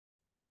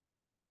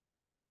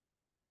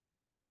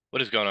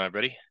What is going on,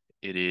 everybody?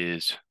 It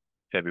is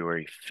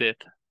February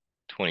 5th,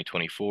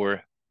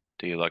 2024.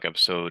 Daily log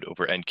episode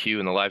over NQ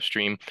in the live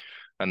stream,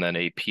 and then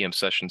a PM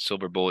session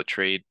silver bullet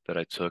trade that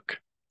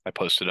I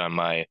posted on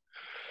my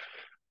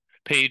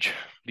page,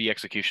 the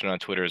execution on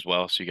Twitter as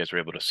well, so you guys were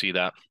able to see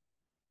that.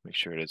 Make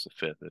sure it is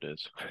the 5th. It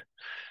is.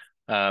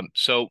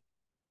 So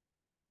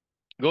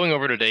going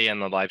over today on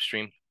the live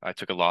stream, I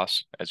took a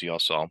loss, as you all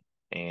saw,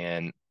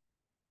 and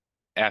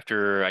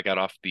after I got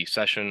off the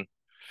session,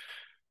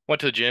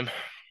 went to the gym,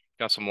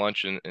 got some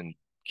lunch, and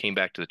came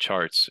back to the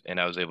charts, and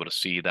I was able to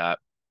see that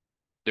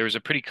there was a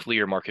pretty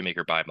clear market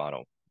maker buy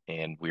model,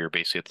 and we were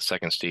basically at the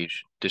second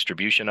stage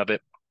distribution of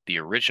it. The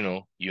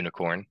original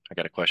unicorn, I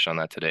got a question on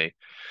that today.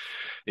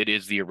 It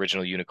is the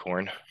original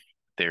unicorn.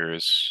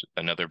 There's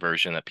another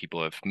version that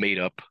people have made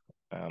up.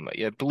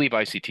 I believe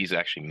ICT's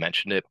actually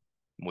mentioned it,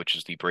 which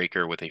is the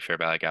breaker with a fair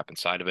value gap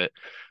inside of it.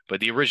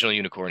 But the original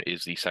unicorn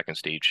is the second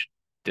stage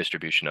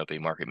distribution of a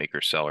market maker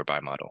sell or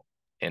buy model.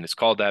 And it's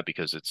called that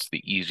because it's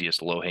the easiest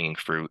low-hanging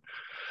fruit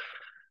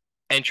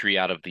entry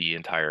out of the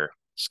entire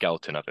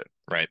skeleton of it,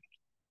 right?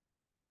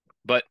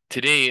 But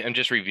today I'm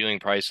just reviewing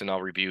price, and I'll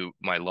review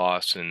my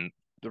loss and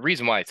the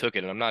reason why I took it,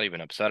 and I'm not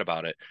even upset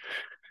about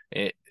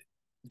it.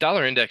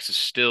 Dollar index is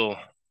still,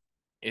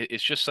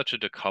 it's just such a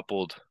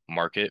decoupled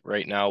market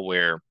right now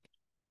where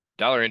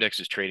dollar index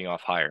is trading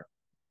off higher,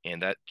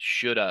 and that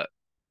should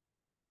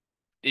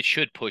it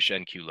should push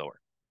NQ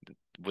lower.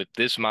 With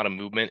this amount of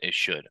movement, it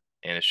should,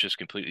 and it's just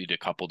completely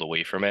decoupled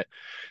away from it.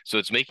 So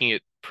it's making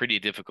it pretty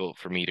difficult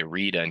for me to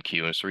read NQ,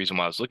 and it's the reason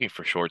why I was looking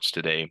for shorts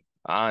today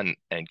on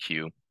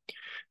NQ,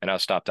 and I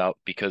was stopped out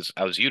because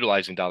I was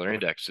utilizing dollar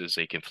index as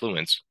a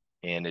confluence,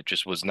 and it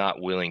just was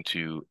not willing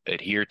to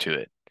adhere to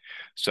it.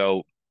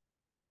 So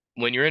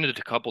when you're in a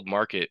decoupled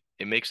market,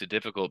 it makes it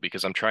difficult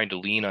because I'm trying to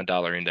lean on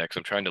dollar index.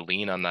 I'm trying to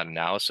lean on that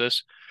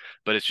analysis,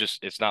 but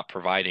it's not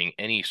providing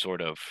any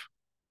sort of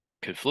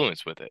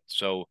confluence with it.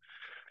 So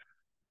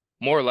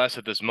more or less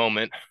at this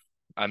moment,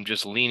 I'm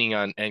just leaning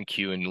on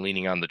NQ and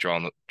leaning on the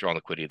drawn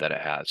liquidity that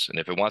it has. And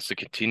if it wants to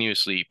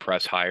continuously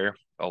press higher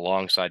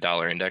alongside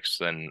dollar index,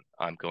 then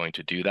I'm going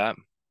to do that.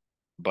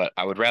 But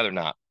I would rather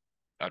not.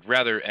 I'd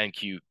rather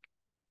NQ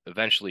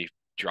eventually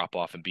drop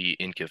off and be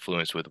in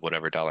confluence with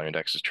whatever dollar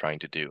index is trying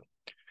to do.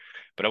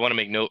 But I want to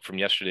make note from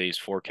yesterday's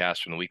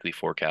forecast, from the weekly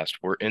forecast,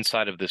 we're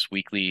inside of this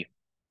weekly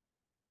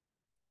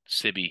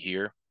SIBI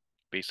here,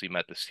 basically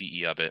met the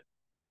CE of it,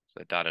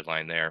 that dotted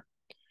line there.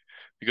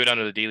 We go down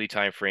to the daily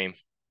time frame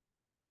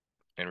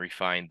and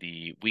refine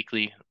the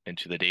weekly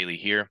into the daily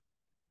here.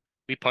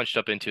 We punched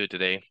up into it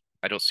today.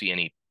 I don't see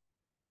any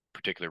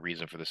particular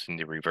reason for this thing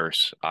to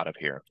reverse out of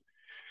here.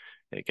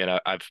 Again,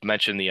 I've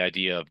mentioned the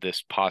idea of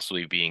this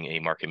possibly being a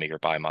market maker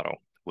buy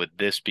model, with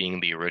this being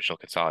the original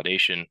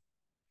consolidation,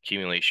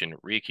 accumulation,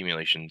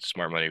 reaccumulation,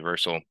 smart money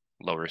reversal,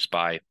 low risk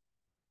buy,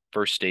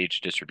 first stage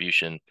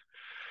distribution.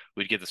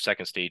 We'd get the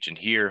second stage in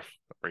here,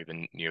 or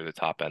even near the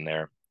top end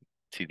there,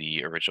 to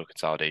the original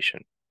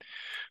consolidation.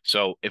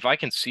 So if I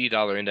can see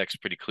dollar index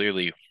pretty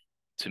clearly,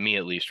 to me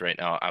at least right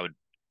now,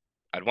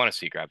 I'd want to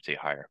see it gravitate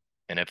higher.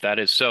 And if that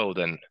is so,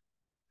 then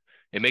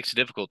it makes it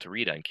difficult to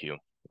read NQ,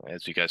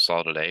 as you guys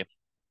saw today.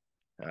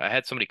 I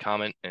had somebody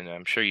comment, and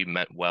I'm sure you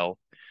meant well,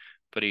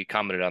 but he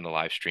commented on the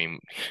live stream,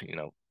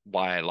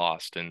 why I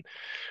lost. And,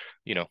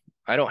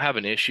 I don't have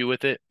an issue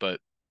with it, but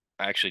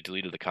I actually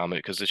deleted the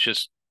comment because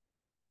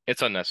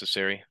it's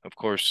unnecessary. Of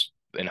course,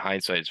 in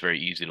hindsight, it's very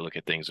easy to look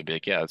at things and be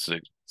like, yeah, it's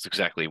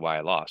exactly why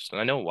I lost.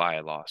 And I know why I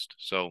lost.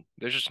 So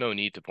there's just no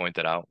need to point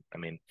that out. I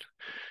mean,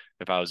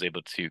 if I was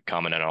able to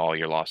comment on all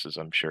your losses,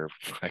 I'm sure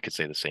I could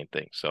say the same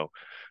thing. So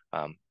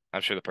I'm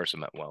sure the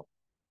person meant well.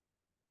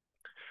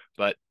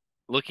 But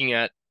looking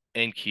at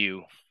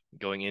NQ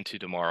going into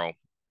tomorrow,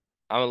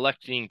 I'm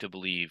electing to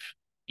believe,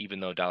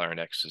 even though dollar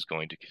index is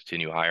going to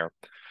continue higher,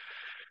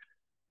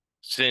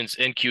 since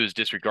NQ is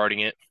disregarding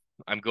it,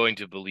 I'm going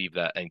to believe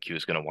that NQ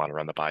is going to want to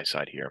run the buy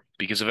side here.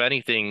 Because if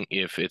anything,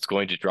 if it's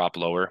going to drop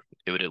lower,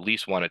 it would at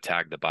least want to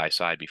tag the buy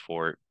side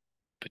before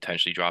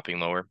potentially dropping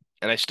lower.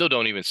 And I still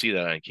don't even see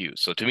that on NQ.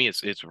 So to me,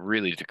 it's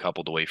really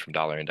decoupled away from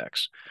dollar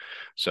index.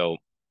 So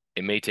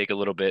it may take a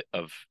little bit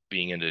of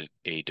being into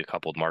a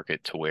decoupled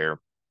market to where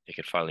it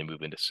can finally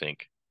move into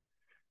sync.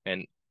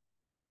 And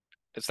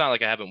it's not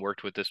like I haven't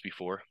worked with this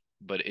before,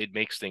 but it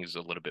makes things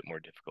a little bit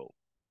more difficult.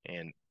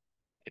 And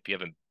if you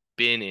haven't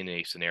been in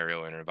a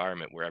scenario or an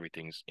environment where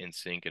everything's in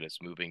sync and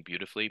it's moving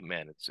beautifully,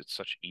 man, it's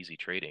such easy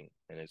trading.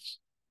 And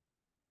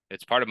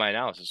it's part of my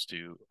analysis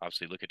to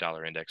obviously look at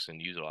dollar index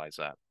and utilize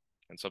that.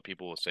 And some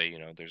people will say,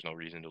 there's no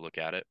reason to look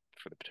at it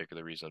for the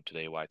particular reason of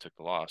today why I took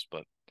the loss.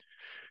 But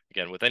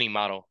again, with any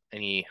model,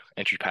 any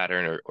entry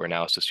pattern or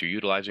analysis you're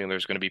utilizing,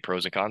 there's going to be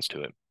pros and cons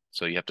to it.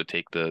 So you have to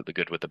take the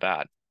good with the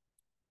bad.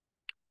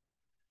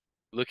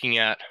 Looking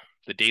at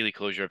the daily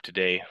closure of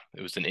today,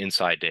 it was an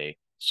inside day.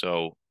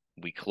 So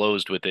we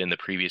closed within the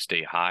previous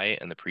day high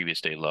and the previous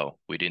day low.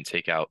 We didn't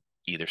take out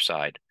either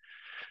side.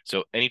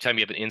 So anytime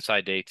you have an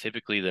inside day,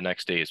 typically the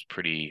next day is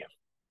pretty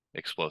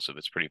explosive.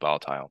 It's pretty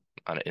volatile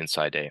on an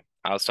inside day.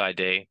 Outside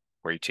day,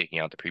 where you're taking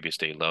out the previous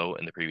day low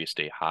and the previous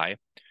day high,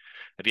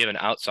 if you have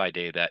an outside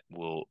day, that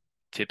will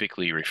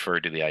typically refer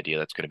to the idea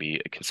that's going to be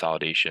a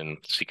consolidation,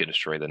 seek and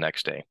destroy the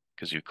next day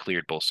because you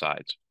cleared both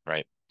sides,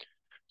 right?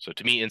 So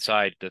to me,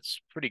 inside, that's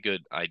a pretty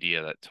good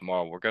idea that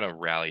tomorrow we're going to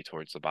rally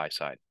towards the buy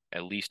side,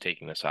 at least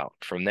taking this out.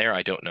 From there,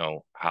 I don't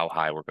know how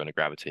high we're going to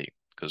gravitate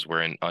because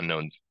we're in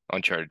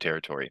uncharted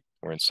territory.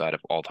 We're inside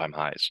of all-time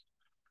highs.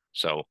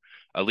 So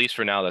at least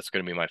for now, that's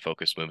going to be my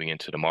focus moving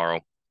into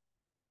tomorrow.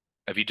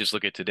 If you just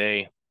look at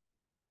today,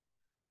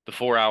 the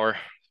 4-hour,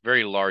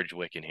 very large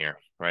wick in here,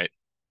 right?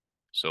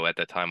 So at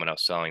that time when I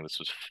was selling, this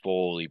was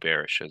fully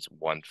bearish as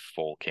one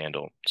full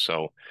candle.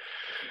 So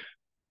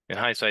in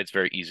hindsight, it's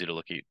very easy to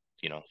look at,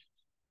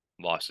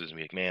 losses and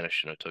be like, man, I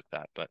shouldn't have took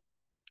that. But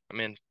I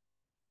mean,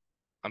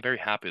 I'm very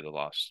happy with the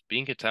loss.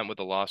 Being content with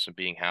the loss and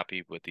being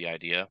happy with the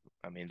idea,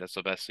 I mean, that's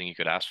the best thing you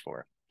could ask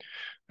for.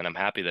 And I'm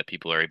happy that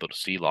people are able to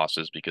see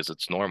losses because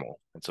it's normal.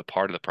 It's a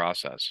part of the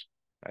process.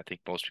 I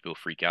think most people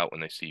freak out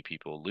when they see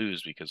people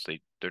lose because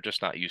they're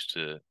just not used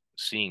to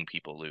seeing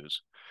people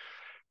lose.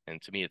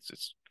 And to me,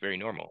 it's very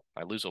normal.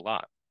 I lose a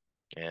lot,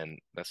 and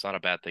that's not a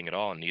bad thing at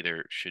all. And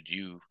neither should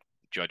you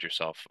judge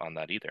yourself on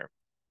that either.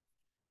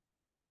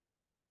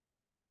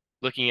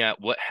 Looking at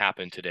what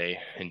happened today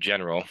in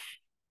general,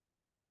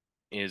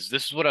 this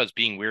is what I was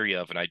being weary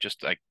of, and I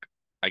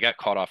got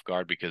caught off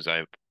guard because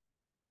I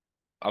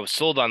was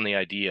sold on the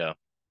idea.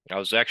 I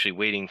was actually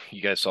waiting.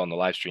 You guys saw in the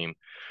live stream,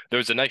 there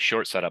was a nice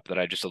short setup that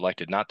I just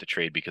elected not to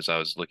trade because I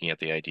was looking at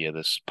the idea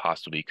this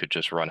possibly could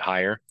just run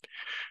higher.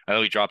 And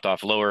then we dropped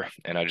off lower,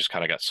 and I just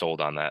kind of got sold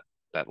on that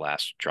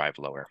last drive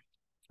lower.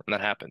 And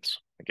that happens.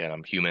 Again,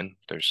 I'm human.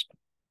 There's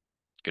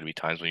going to be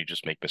times when you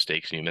just make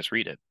mistakes and you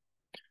misread it.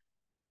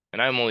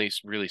 And I'm only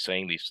really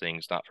saying these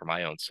things not for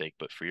my own sake,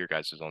 but for your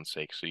guys' own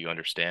sake, so you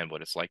understand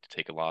what it's like to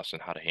take a loss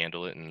and how to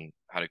handle it and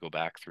how to go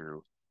back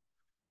through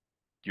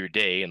your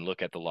day and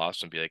look at the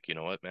loss and be like, you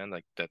know what, man,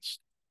 like that's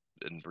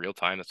in real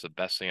time, that's the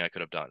best thing I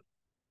could have done.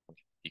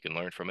 You can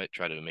learn from it,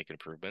 try to make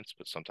improvements,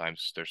 but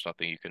sometimes there's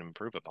something you can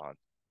improve upon,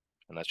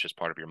 and that's just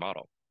part of your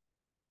model.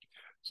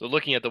 So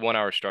looking at the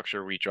 1-hour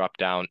structure, we drop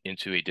down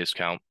into a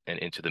discount and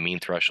into the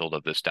mean threshold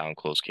of this down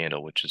close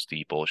candle, which is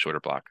the bullish order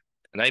block.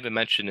 And I even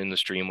mentioned in the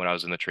stream when I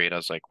was in the trade, I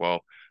was like,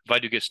 well, if I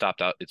do get stopped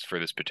out, it's for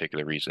this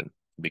particular reason,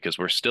 because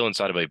we're still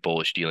inside of a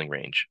bullish dealing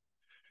range.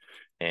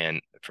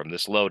 And from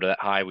this low to that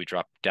high, we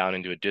dropped down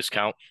into a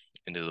discount,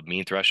 into the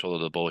mean threshold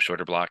of the bullish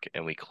order block,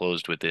 and we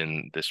closed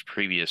within this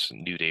previous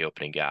new day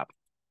opening gap.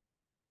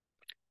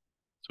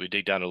 So we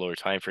dig down to lower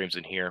time frames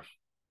in here.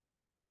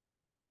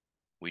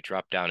 We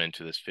drop down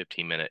into this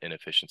 15-minute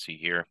inefficiency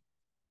here,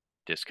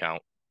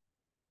 discount.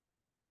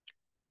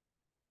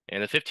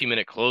 And the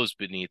 15-minute closed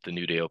beneath the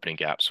new day opening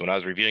gap. So when I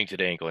was reviewing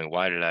today and going,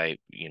 why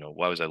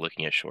was I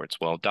looking at shorts?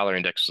 Well, dollar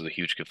index was a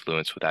huge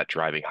confluence with that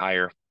driving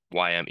higher.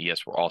 YM,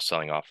 ES were all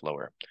selling off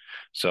lower.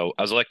 So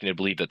I was electing to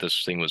believe that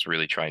this thing was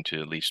really trying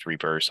to at least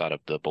reverse out of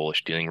the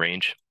bullish dealing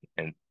range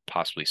and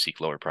possibly seek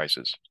lower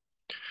prices.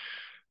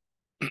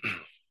 If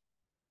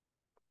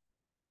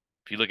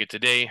you look at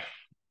today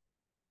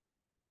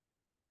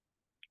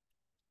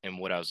and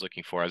what I was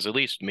looking for, I was at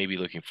least maybe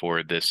looking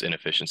for this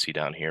inefficiency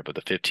down here, but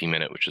the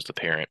 15-minute, which is the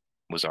parent,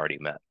 was already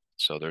met.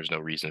 So there's no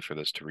reason for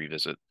this to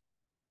revisit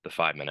the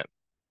 5-minute.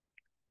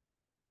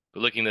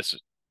 But looking at this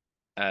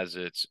as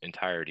its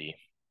entirety,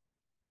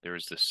 there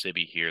was this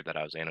SIBI here that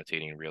I was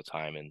annotating in real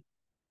time. And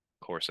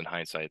of course, in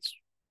hindsight, it's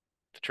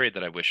the trade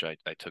that I wish I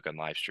took on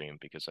live stream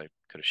because I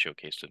could have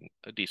showcased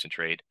a decent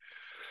trade.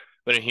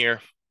 But in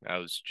here, I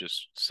was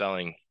just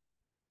selling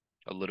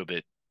a little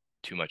bit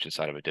too much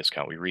inside of a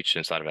discount. We reached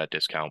inside of that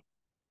discount.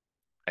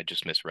 I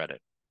just misread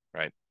it,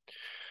 right?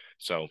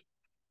 So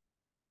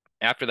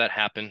after that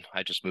happened,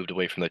 I just moved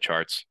away from the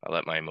charts. I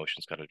let my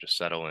emotions kind of just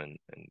settle and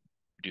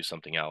do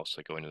something else,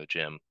 like going to the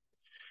gym.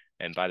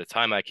 And by the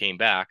time I came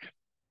back,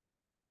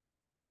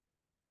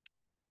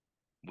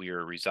 we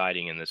were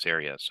residing in this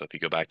area. So if you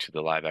go back to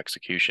the live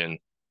execution,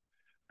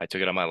 I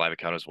took it on my live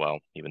account as well,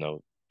 even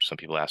though some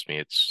people ask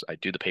me, I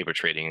do the paper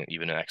trading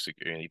even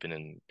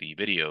in the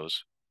videos,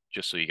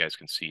 just so you guys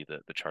can see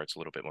the charts a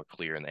little bit more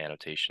clear in the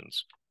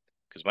annotations.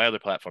 Because my other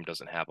platform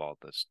doesn't have all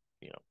this,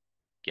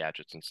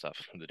 gadgets and stuff,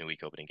 the new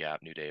week opening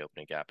gap, new day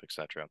opening gap,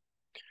 etc.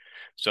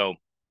 So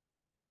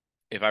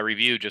if I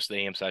review just the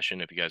AM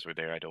session, if you guys were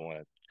there, I don't want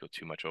to go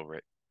too much over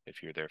it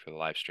if you're there for the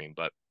live stream,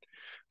 but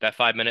that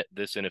 5-minute,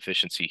 this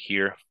inefficiency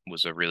here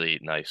was a really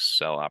nice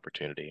sell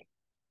opportunity.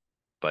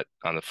 But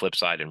on the flip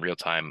side, in real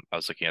time, I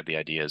was looking at the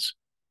ideas.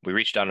 We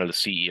reached down to the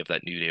CE of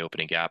that new day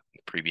opening gap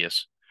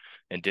previous,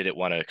 and did it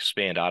want to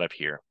expand out of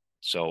here?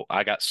 So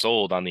I got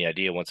sold on the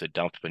idea once it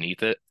dumped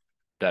beneath it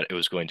that it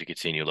was going to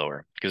continue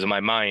lower. Because in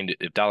my mind,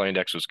 if dollar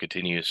index was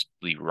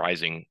continuously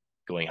rising,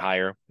 going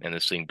higher, and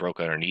this thing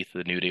broke underneath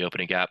the new day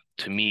opening gap,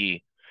 to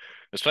me,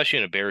 especially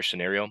in a bearish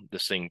scenario,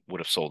 this thing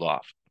would have sold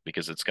off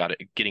because it's got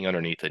it getting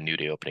underneath a new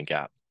day opening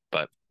gap.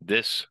 But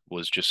this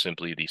was just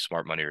simply the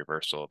smart money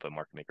reversal of a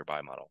market maker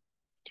buy model.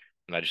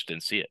 And I just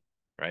didn't see it,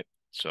 right?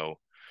 So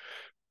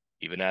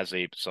even as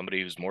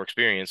somebody who's more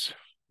experienced,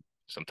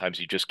 sometimes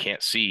you just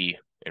can't see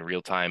in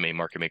real time a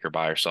market maker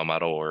buy or sell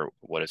model or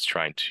what it's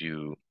trying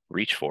to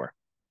reach for.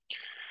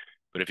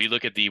 But if you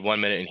look at the 1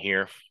 minute in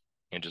here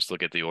and just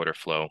look at the order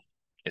flow,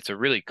 it's a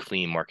really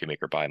clean market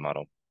maker buy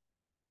model.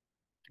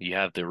 You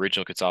have the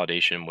original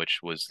consolidation, which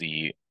was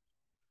the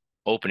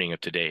opening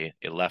of today.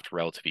 It left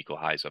relative equal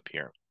highs up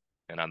here.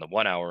 And on the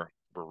 1 hour,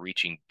 we're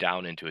reaching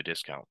down into a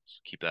discount. So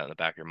keep that in the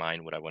back of your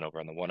mind, what I went over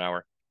on the 1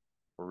 hour.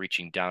 We're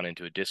reaching down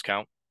into a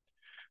discount.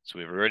 So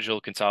we have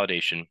original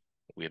consolidation,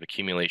 we have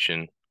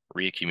accumulation,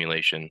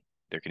 reaccumulation.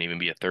 There can even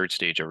be a third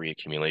stage of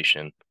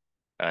reaccumulation,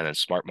 and then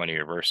smart money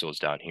reversal is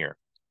down here.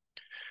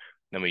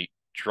 Then we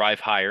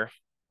drive higher,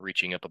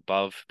 reaching up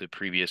above the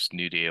previous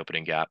new day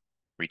opening gap,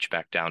 reach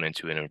back down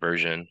into an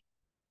inversion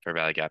fair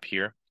value gap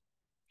here.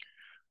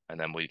 And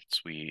then we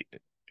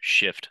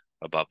shift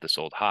above this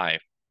old high,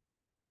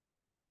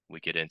 we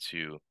get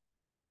into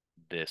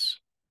this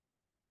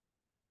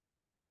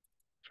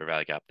fair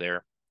value gap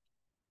there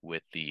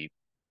with the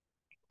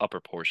upper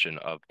portion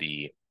of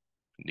the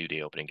new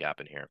day opening gap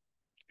in here.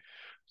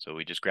 So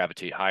we just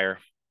gravitate higher.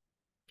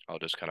 I'll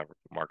just kind of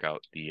mark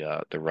out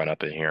the run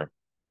up in here.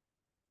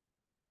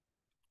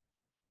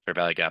 Fair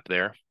value gap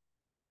there.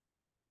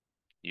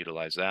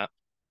 Utilize that.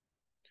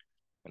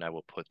 And I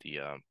will put the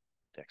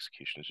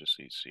executions just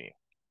so you see.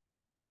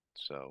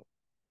 So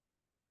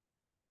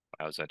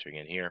I was entering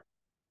in here.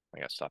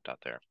 I got stopped out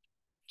there.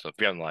 So if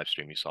you're on the live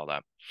stream, you saw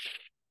that.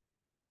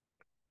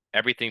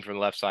 Everything from the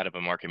left side of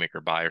a market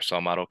maker buy or sell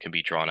model can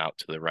be drawn out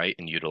to the right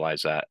and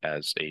utilize that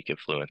as a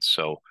confluence.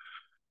 So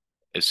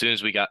as soon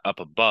as we got up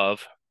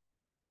above,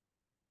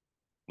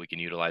 we can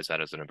utilize that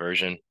as an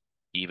inversion.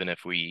 Even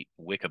if we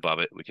wick above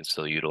it, we can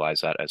still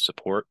utilize that as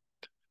support.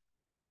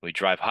 We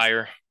drive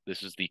higher.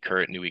 This is the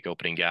current new week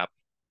opening gap.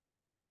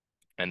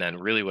 And then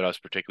really what I was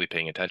particularly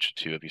paying attention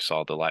to, if you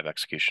saw the live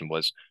execution,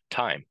 was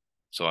time.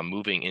 So I'm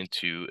moving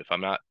into, if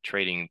I'm not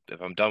trading,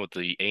 if I'm done with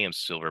the AM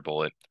silver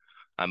bullet,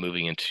 I'm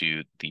moving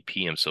into the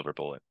PM silver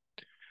bullet.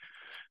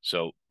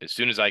 So as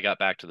soon as I got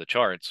back to the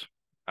charts,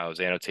 I was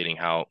annotating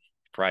how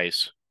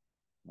price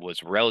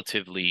was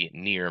relatively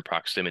near in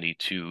proximity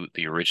to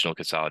the original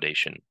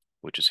consolidation,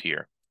 which is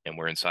here. And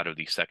we're inside of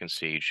the second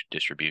stage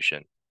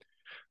distribution.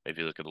 If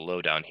you look at the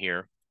low down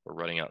here, we're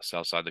running out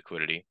sell side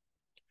liquidity.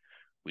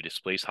 We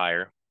displace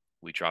higher.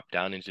 We drop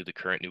down into the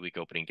current new week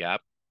opening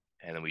gap,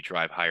 and then we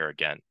drive higher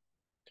again.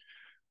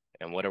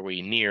 And what are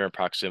we near in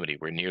proximity?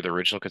 We're near the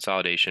original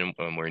consolidation,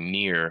 and we're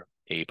near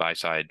a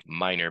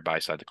minor buy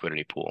side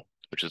liquidity pool,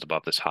 which is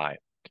above this high.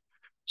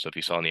 So if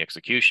you saw in the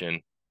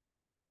execution,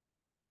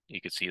 you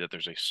could see that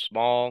there's a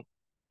small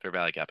fair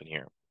value gap in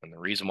here. And the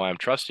reason why I'm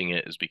trusting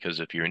it is because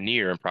if you're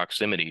near in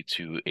proximity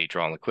to a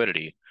drawn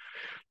liquidity,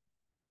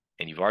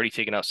 and you've already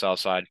taken out sell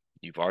side,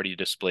 you've already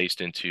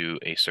displaced into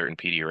a certain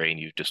PD array,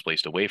 and you've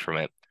displaced away from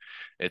it,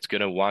 it's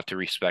going to want to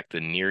respect the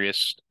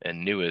nearest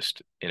and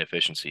newest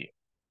inefficiency.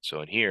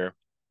 So in here,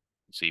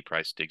 see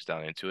price digs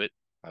down into it.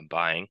 I'm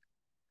buying.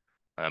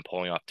 I'm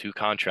pulling off 2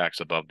 contracts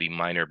above the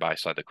minor buy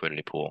side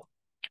liquidity pool.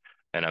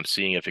 And I'm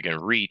seeing if it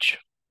can reach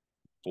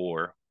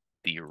for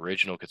the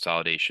original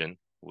consolidation,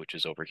 which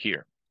is over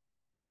here.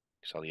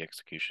 You saw the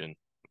execution,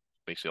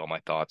 basically all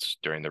my thoughts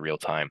during the real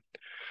time.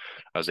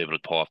 I was able to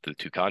pull off the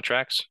 2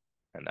 contracts,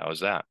 and that was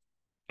that.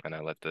 And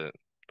I let the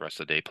rest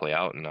of the day play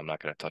out, and I'm not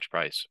going to touch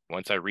price.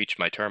 Once I reach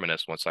my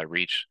terminus, once I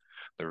reach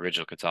the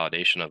original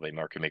consolidation of a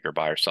market maker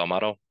buy or sell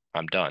model,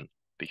 I'm done,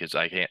 because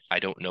I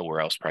don't know where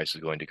else price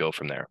is going to go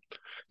from there.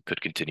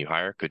 Could continue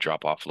higher, could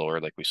drop off lower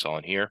like we saw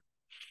in here.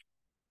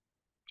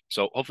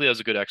 So hopefully that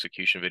was a good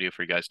execution video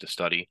for you guys to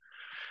study.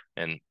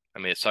 And I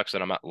mean, it sucks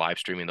that I'm not live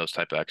streaming those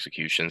type of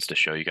executions to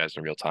show you guys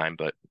in real time,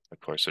 but of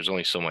course there's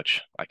only so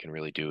much I can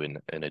really do in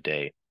a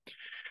day,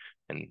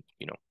 and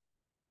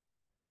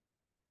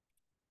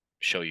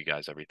show you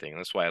guys everything. And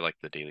that's why I like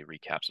the daily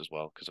recaps as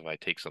well, because if I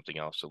take something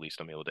else, at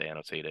least I'm able to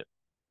annotate it.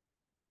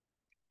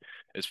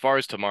 As far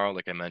as tomorrow,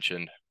 like I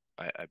mentioned,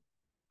 I'm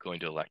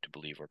going to elect to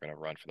believe we're going to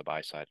run for the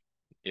buy side.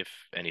 If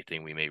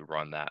anything, we may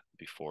run that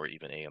before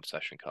even AM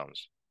session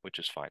comes, which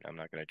is fine. I'm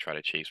not going to try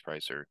to chase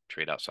price or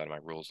trade outside of my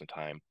rules and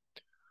time.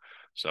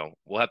 So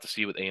we'll have to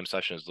see what AM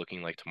session is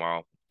looking like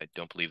tomorrow. I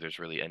don't believe there's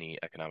really any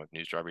economic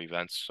news driver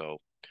events, so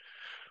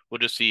we'll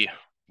just see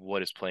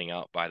what is playing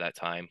out by that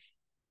time.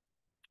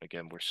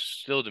 Again, we're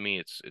still, to me,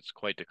 it's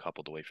quite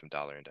decoupled away from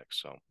dollar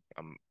index. So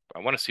I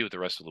want to see what the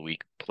rest of the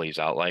week plays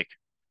out like,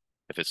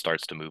 if it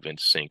starts to move in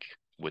sync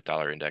with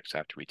dollar index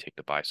after we take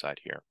the buy side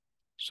here.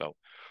 So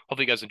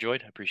hopefully you guys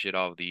enjoyed. I appreciate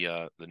all of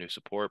the new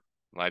support,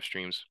 live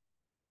streams.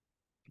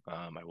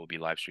 I will be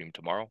live streaming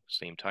tomorrow,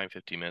 same time,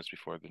 15 minutes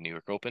before the New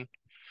York Open.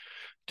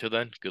 Till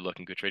then, good luck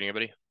and good trading,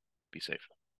 everybody. Be safe.